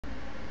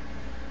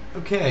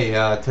Okay,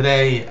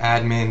 today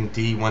admin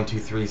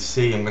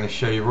D123C, I'm going to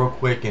show you real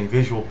quick in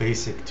Visual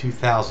Basic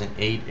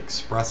 2008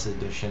 Express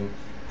Edition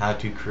how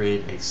to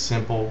create a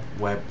simple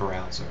web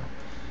browser.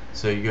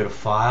 So you go to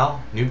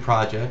File, New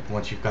Project,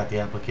 once you've got the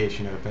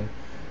application open.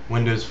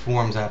 Windows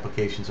Forms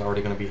application is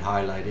already going to be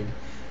highlighted.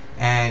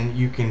 And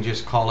you can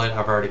just call it,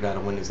 I've already got a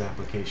Windows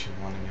Application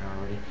 1 in there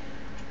already.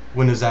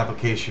 Windows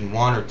Application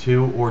 1 or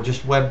 2, or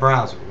just web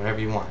browser, whatever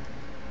you want.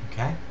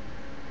 Okay?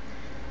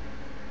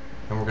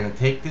 And we're going to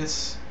take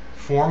this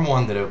Form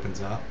 1 that opens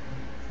up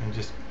and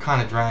just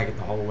kind of drag it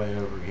the whole way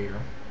over here.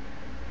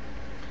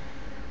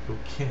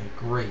 Okay,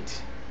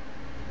 great.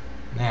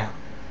 Now,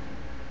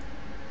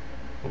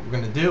 what we're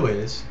going to do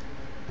is,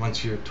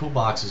 once your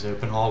toolbox is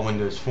open, all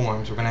Windows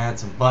Forms, we're going to add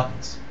some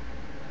buttons.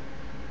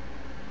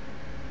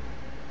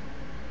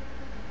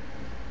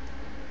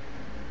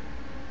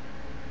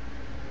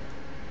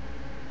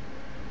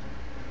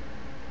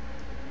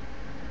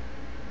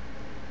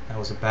 That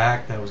was a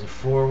back, that was a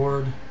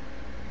forward.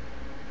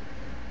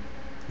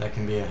 That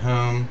can be a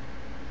home.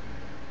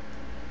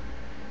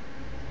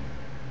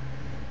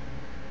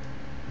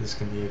 This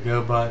can be a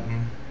go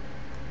button.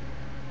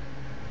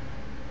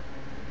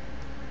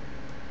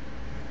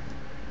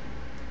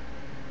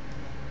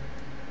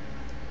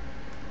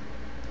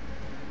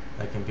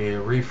 That can be a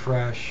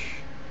refresh.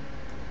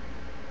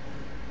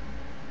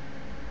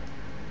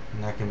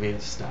 And that can be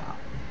a stop.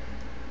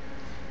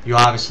 You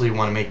obviously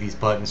want to make these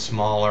buttons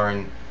smaller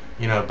and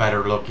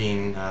better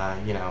looking,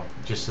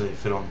 just so they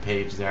fit on the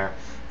page there.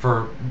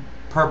 For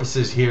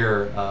purposes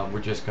here,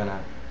 we're just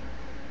gonna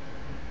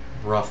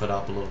rough it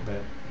up a little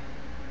bit.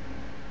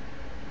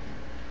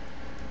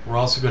 We're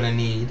also going to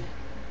need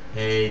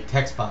a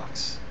text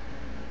box.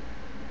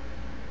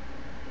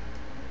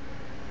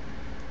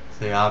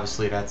 So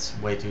obviously that's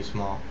way too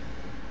small.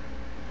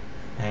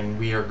 And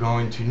we are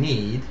going to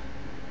need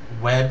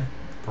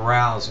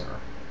WebBrowser.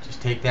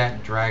 Just take that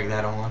and drag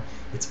that on.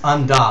 It's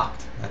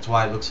undocked. That's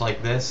why it looks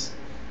like this,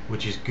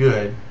 which is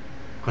good,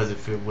 because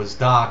if it was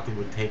docked, it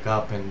would take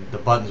up and the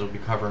buttons would be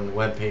covering the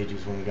web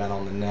pages when we got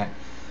on the net.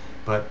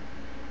 But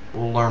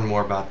we'll learn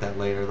more about that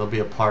later. There'll be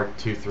a part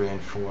 2, 3,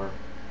 and 4.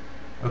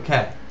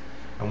 Okay,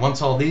 and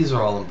once all these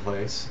are all in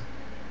place,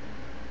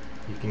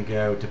 you can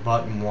go to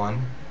button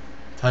 1,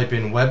 type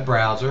in web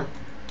browser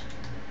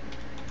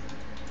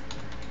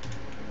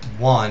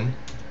 1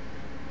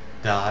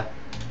 dot,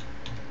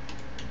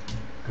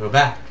 go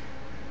back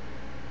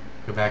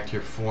to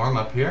your form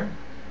up here,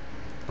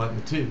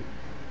 button 2,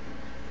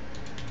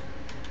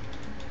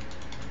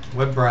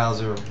 web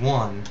browser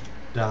 1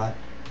 dot,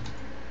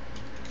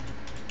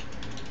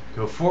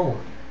 go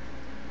forward.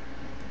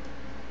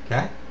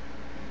 Okay,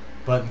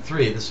 button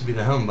 3, this will be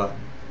the home button,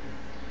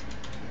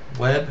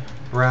 web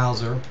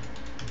browser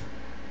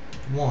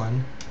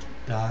 1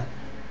 dot,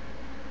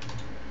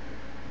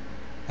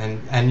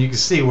 and you can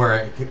see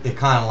where it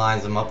kind of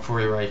lines them up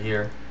for you right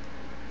here.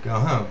 Go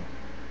home.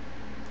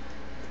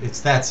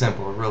 It's that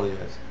simple, it really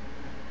is.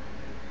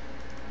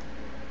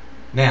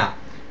 Now,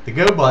 the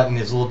go button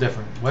is a little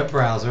different. Web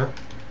browser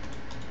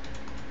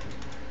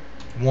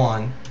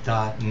 1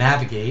 dot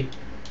navigate,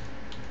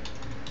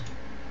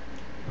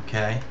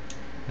 okay,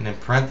 and then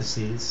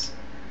parentheses,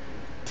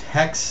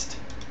 text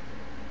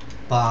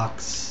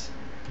box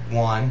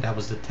 1, that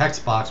was the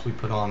text box we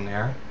put on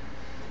there,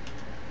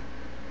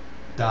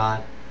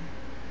 dot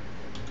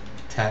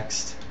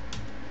text,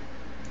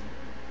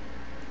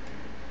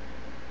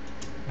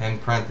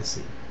 and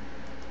parentheses.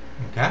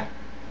 Okay,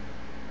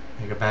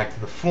 we go back to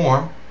the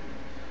form.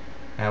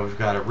 Now we've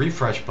got a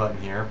refresh button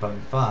here,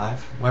 button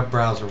 5, web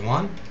browser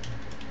 1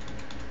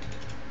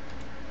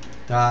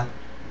 dot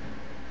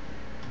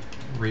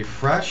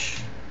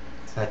refresh.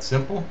 It's that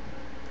simple.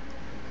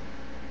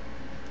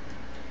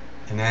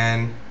 And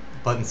then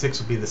button 6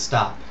 will be the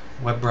stop,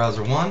 web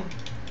browser 1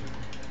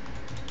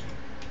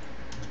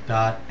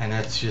 dot, and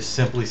that's just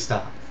simply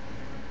stop.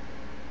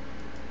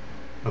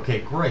 Okay,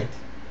 great.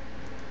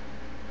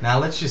 Now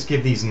let's just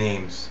give these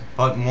names.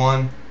 Button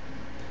 1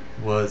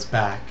 was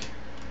back.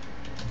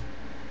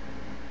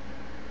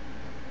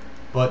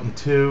 Button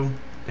 2,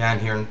 down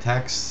here in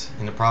text,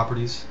 in the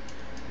properties,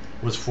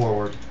 was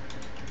forward.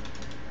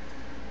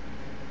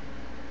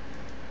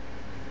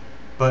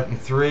 Button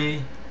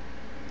 3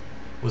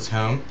 was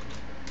home.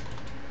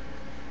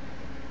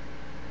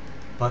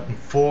 Button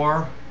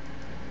 4,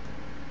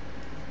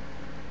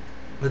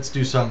 let's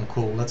do something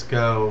cool. Let's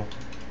go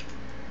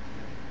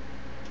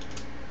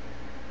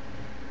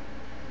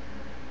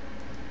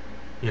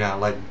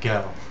like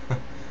go.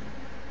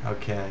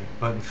 Okay,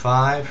 button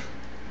 5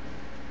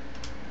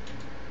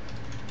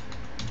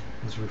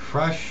 is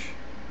refresh,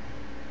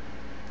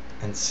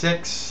 and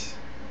 6,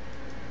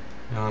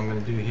 now I'm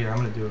going to do here, I'm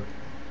going to do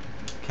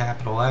a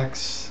capital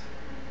X,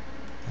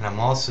 and I'm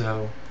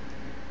also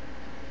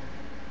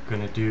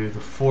going to do the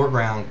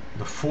foreground,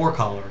 the 4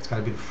 color. It's got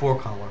to be the 4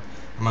 color.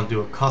 I'm going to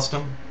do a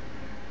custom,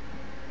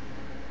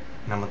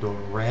 and I'm going to do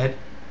a red,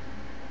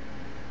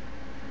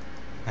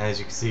 and as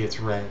you can see, it's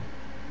red.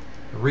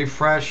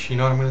 Refresh, you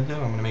know what I'm going to do?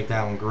 I'm going to make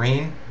that one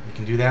green. You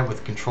can do that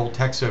with control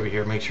text over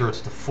here. Make sure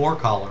it's the 4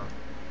 color.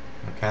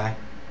 Okay?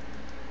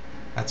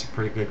 That's a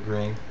pretty good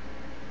green.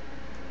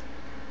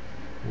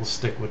 We'll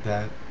stick with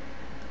that.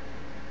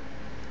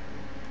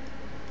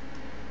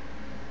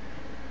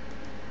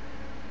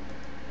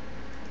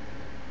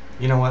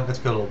 You know what? Let's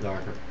go a little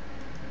darker.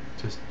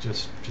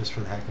 Just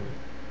for the heck of it.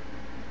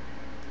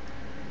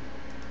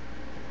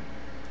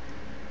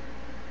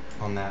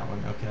 On that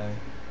one, okay.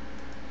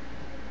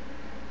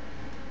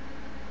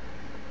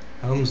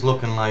 Home's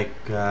looking like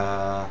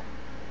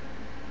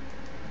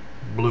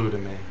blue to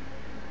me.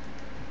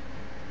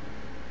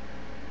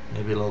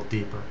 Maybe a little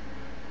deeper.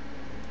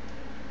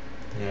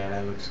 Yeah,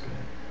 that looks good.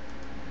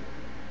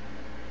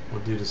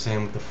 We'll do the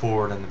same with the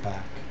forward and the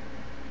back.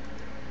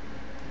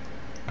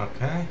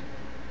 Okay.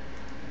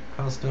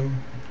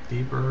 Custom,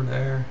 deeper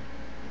there.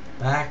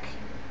 Back.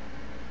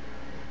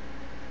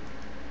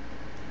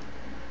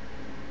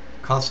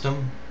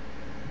 Custom,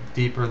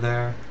 deeper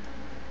there.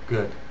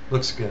 Good.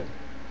 Looks good.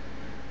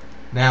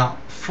 Now,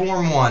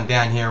 form 1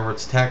 down here where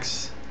it's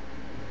text,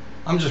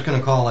 I'm just going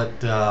to call it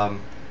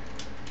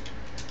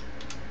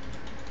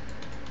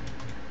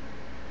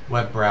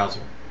web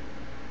browser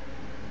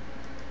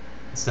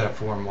instead of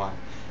form 1.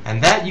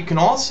 And that you can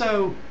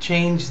also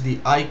change the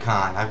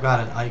icon. I've got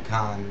an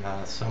icon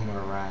somewhere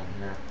around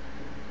here.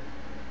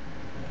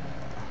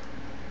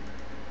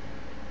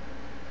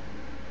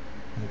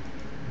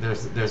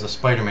 There's a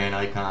Spider-Man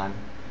icon.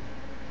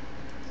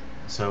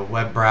 So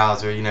web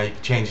browser, you know, you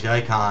can change the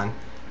icon,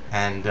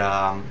 and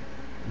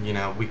you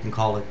know, we can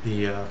call it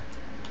the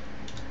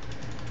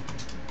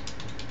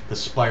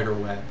spider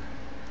web.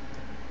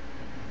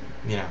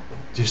 You know,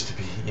 just to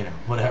be, you know,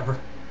 whatever.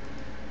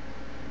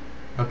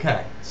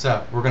 Okay,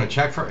 so we're going to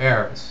check for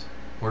errors.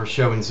 We're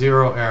showing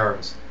 0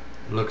 errors.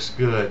 Looks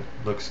good,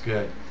 looks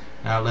good.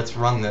 Now let's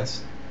run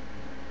this.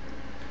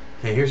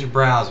 Okay, here's your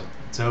browser.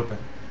 It's open.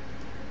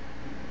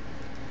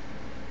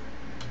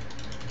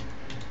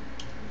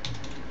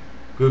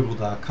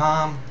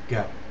 Google.com,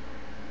 go.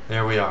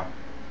 There we are.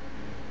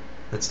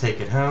 Let's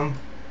take it home.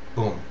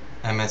 Boom,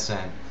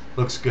 MSN.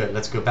 Looks good.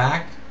 Let's go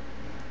back.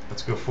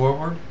 Let's go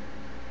forward.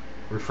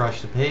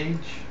 Refresh the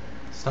page.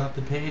 Stop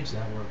the page.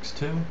 That works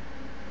too.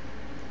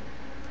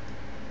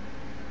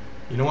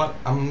 You know what?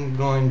 I'm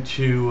going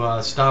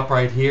to stop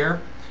right here.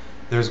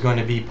 There's going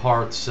to be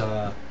parts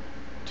 2,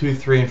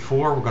 3, and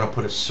 4. We're going to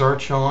put a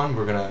search on.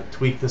 We're going to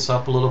tweak this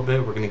up a little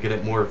bit. We're going to get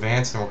it more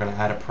advanced, and we're going to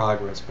add a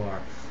progress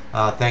bar.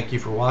 Thank you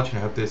for watching.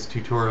 I hope this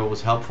tutorial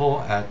was helpful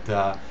at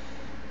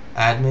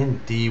admin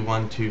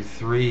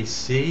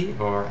D123C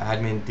or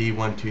admin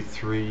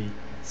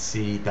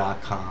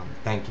D123C.com.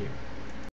 Thank you.